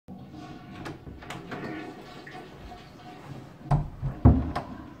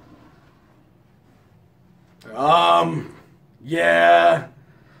Yeah.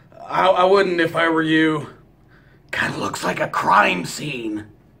 I wouldn't if I were you. Kinda looks like a crime scene.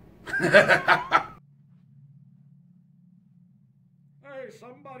 Hey,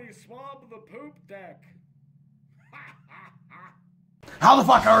 somebody swab the poop deck. How the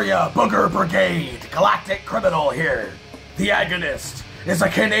fuck are ya, Booger Brigade? Galactic Criminal here. The Agonist is a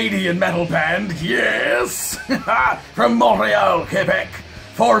Canadian metal band, yes, from Montreal, Quebec.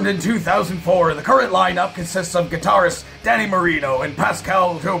 Formed in 2004, the current lineup consists of guitarist Danny Marino and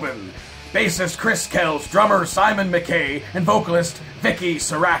Pascal Tobin, bassist Chris Kells, drummer Simon McKay, and vocalist Vicky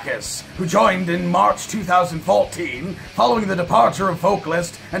Sarakis, who joined in March 2014 following the departure of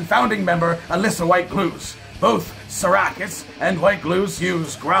vocalist and founding member Alyssa White-Gluz. Both Sarakis and White-Gluz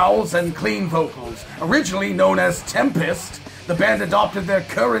use growls and clean vocals. Originally known as Tempest, the band adopted their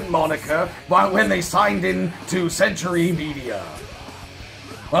current moniker when they signed in to Century Media.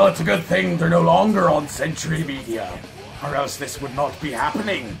 Well, it's a good thing they're no longer on Century Media, or else this would not be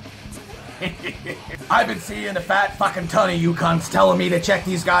happening. I've been seeing a fat fucking ton of you cunts telling me to check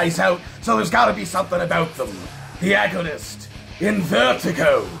these guys out, so there's gotta be something about them. The Agonist in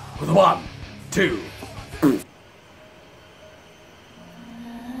Vertigo with 1, 2.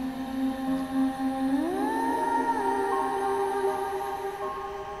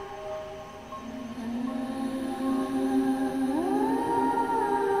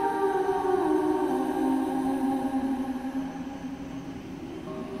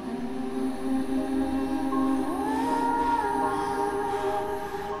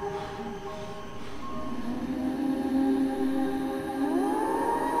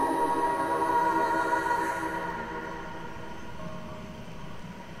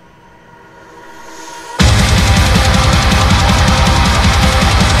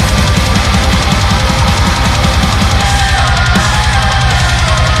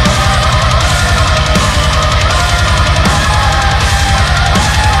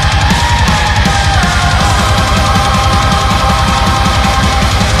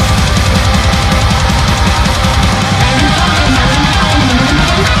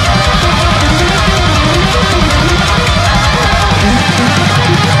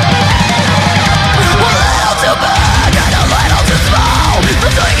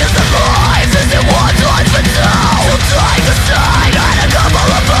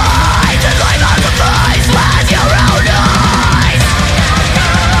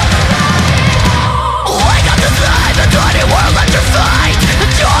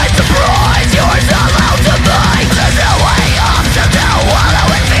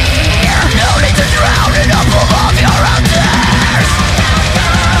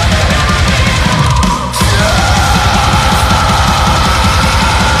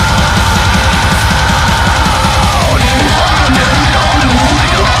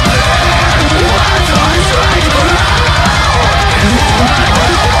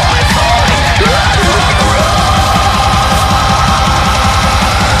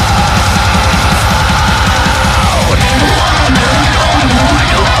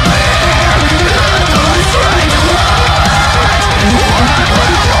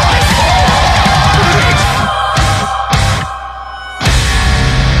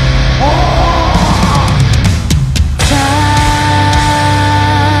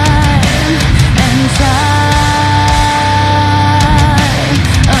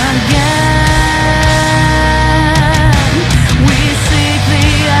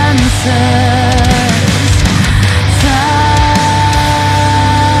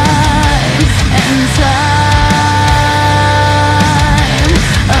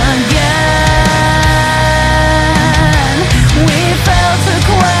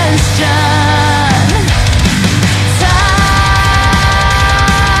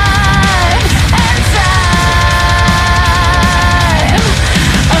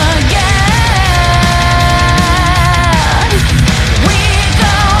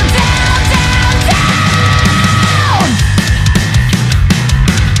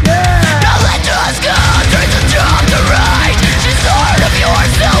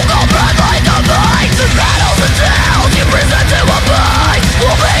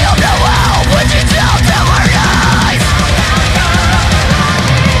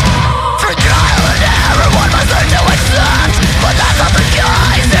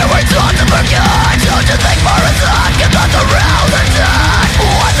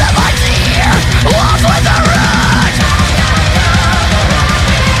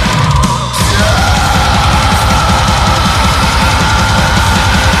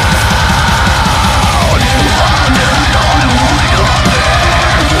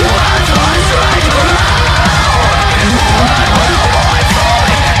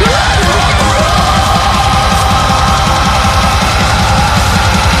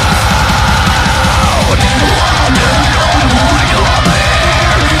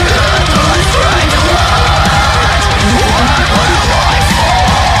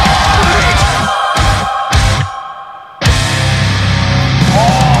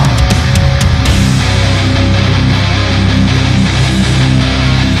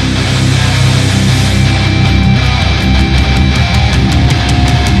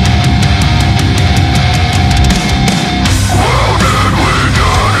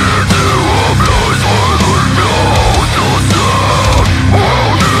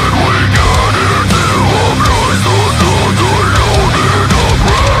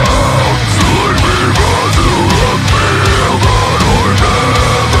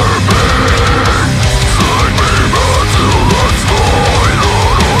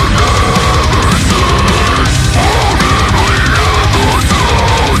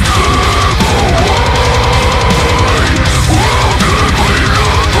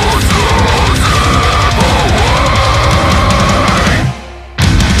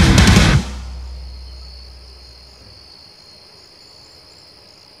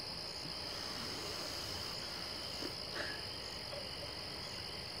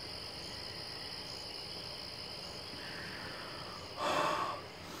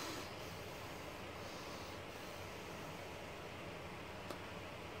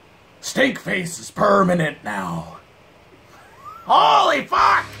 Stink face is permanent now. Holy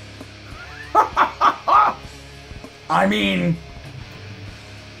fuck! I mean,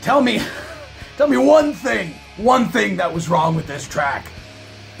 tell me one thing that was wrong with this track.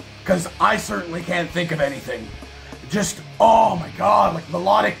 Because I certainly can't think of anything. Just, oh my god, like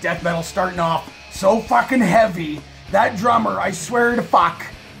melodic death metal starting off so fucking heavy. That drummer, I swear to fuck.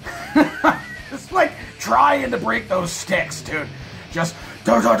 Just like trying to break those sticks, dude. Just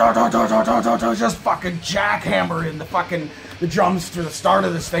fucking jackhammering the drums through the start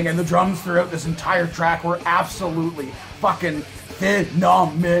of this thing, and the drums throughout this entire track were absolutely fucking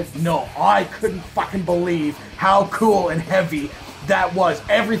phenomenal. I couldn't fucking believe how cool and heavy that was.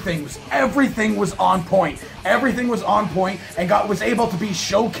 Everything was on point. Everything was on point and was able to be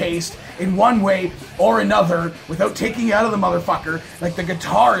showcased in one way or another without taking you out of the motherfucker. Like the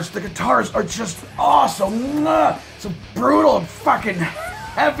guitars are just awesome. So brutal and fucking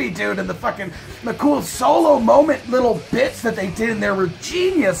heavy, dude, and the cool solo moment little bits that they did in there were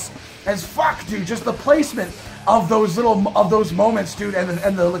genius as fuck, dude. Just the placement of those moments, dude, and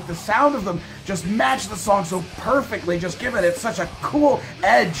the sound of them just matched the song so perfectly, just giving it such a cool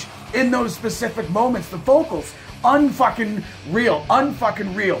edge in those specific moments. The vocals, unfucking real.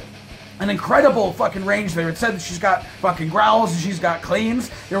 An incredible fucking range there. It said that she's got fucking growls and she's got cleans.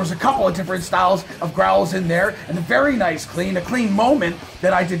 There was a couple of different styles of growls in there, and a very nice clean, a clean moment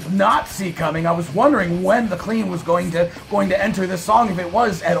that I did not see coming. I was wondering when the clean was going to enter this song, if it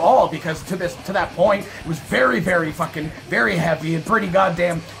was at all, because to that point it was very heavy and pretty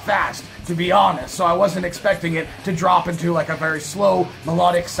goddamn fast, to be honest. So I wasn't expecting it to drop into like a very slow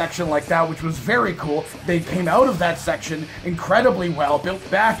melodic section like that, which was very cool. They came out of that section incredibly well, built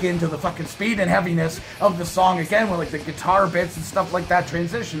back into the fucking speed and heaviness of the song again, with like the guitar bits and stuff like that.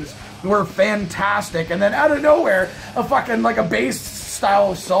 Transitions were fantastic, and then out of nowhere, a fucking like a bass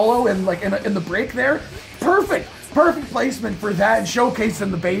style solo in the break there. Perfect placement for that, and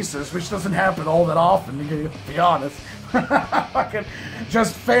showcasing the basses, which doesn't happen all that often, to be honest. Fucking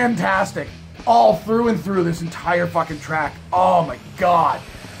just fantastic all through and through this entire fucking track. Oh my god.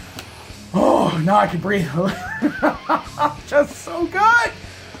 Oh, now I can breathe. Just so good.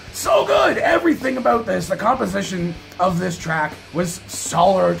 So good. Everything about this, the composition of this track was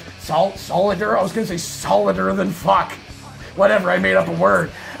solider. I was gonna say solider than fuck. Whatever, I made up a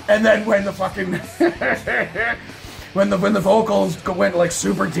word. And then when the fucking when the vocals went like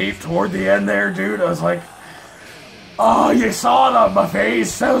super deep toward the end there, dude, I was like, oh, you saw it on my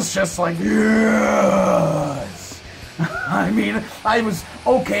face. I was just like, yes. I mean, I was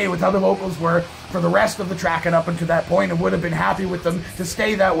okay with how the vocals were for the rest of the track and up until that point, and would have been happy with them to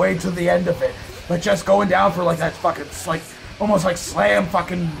stay that way to the end of it. But just going down for like that fucking, like, almost like slam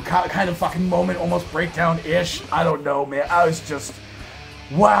fucking kind of fucking moment, almost breakdown-ish. I don't know, man. I was just,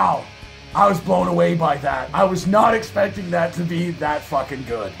 wow. I was blown away by that. I was not expecting that to be that fucking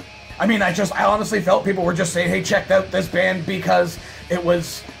good. I mean, I honestly felt people were just saying, hey, check out this band because it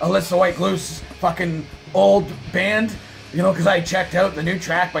was Alyssa White-Glue's fucking old band, you know, because I checked out the new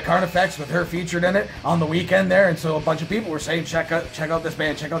track by Carnifex with her featured in it on the weekend there, and so a bunch of people were saying, check out this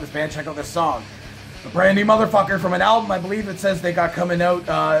band, check out this band, check out this song. A brand new motherfucker from an album, I believe it says they got coming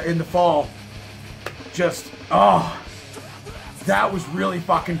out in the fall. Just, oh, that was really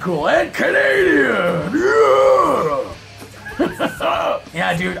fucking cool. And Canadian! Yeah!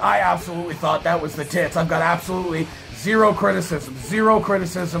 Yeah, dude, I absolutely thought that was the tits. I've got absolutely zero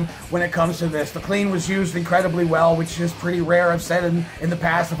criticism when it comes to this. The clean was used incredibly well, which is pretty rare. I've said in the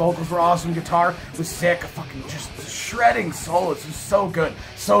past, the vocals were awesome, guitar was sick, fucking just shredding solos. It was so good,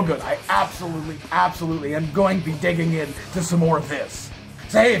 so good. I absolutely am going to be digging into some more of this.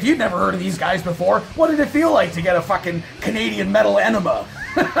 So hey, if you've never heard of these guys before, what did it feel like to get a fucking Canadian metal enema?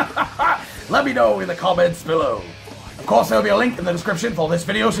 Let me know in the comments below. Of course, there'll be a link in the description for this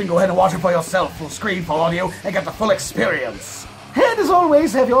video, so you can go ahead and watch it for yourself, full screen, full audio, and get the full experience. And as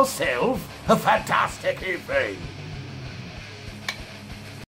always, have yourself a fantastic evening.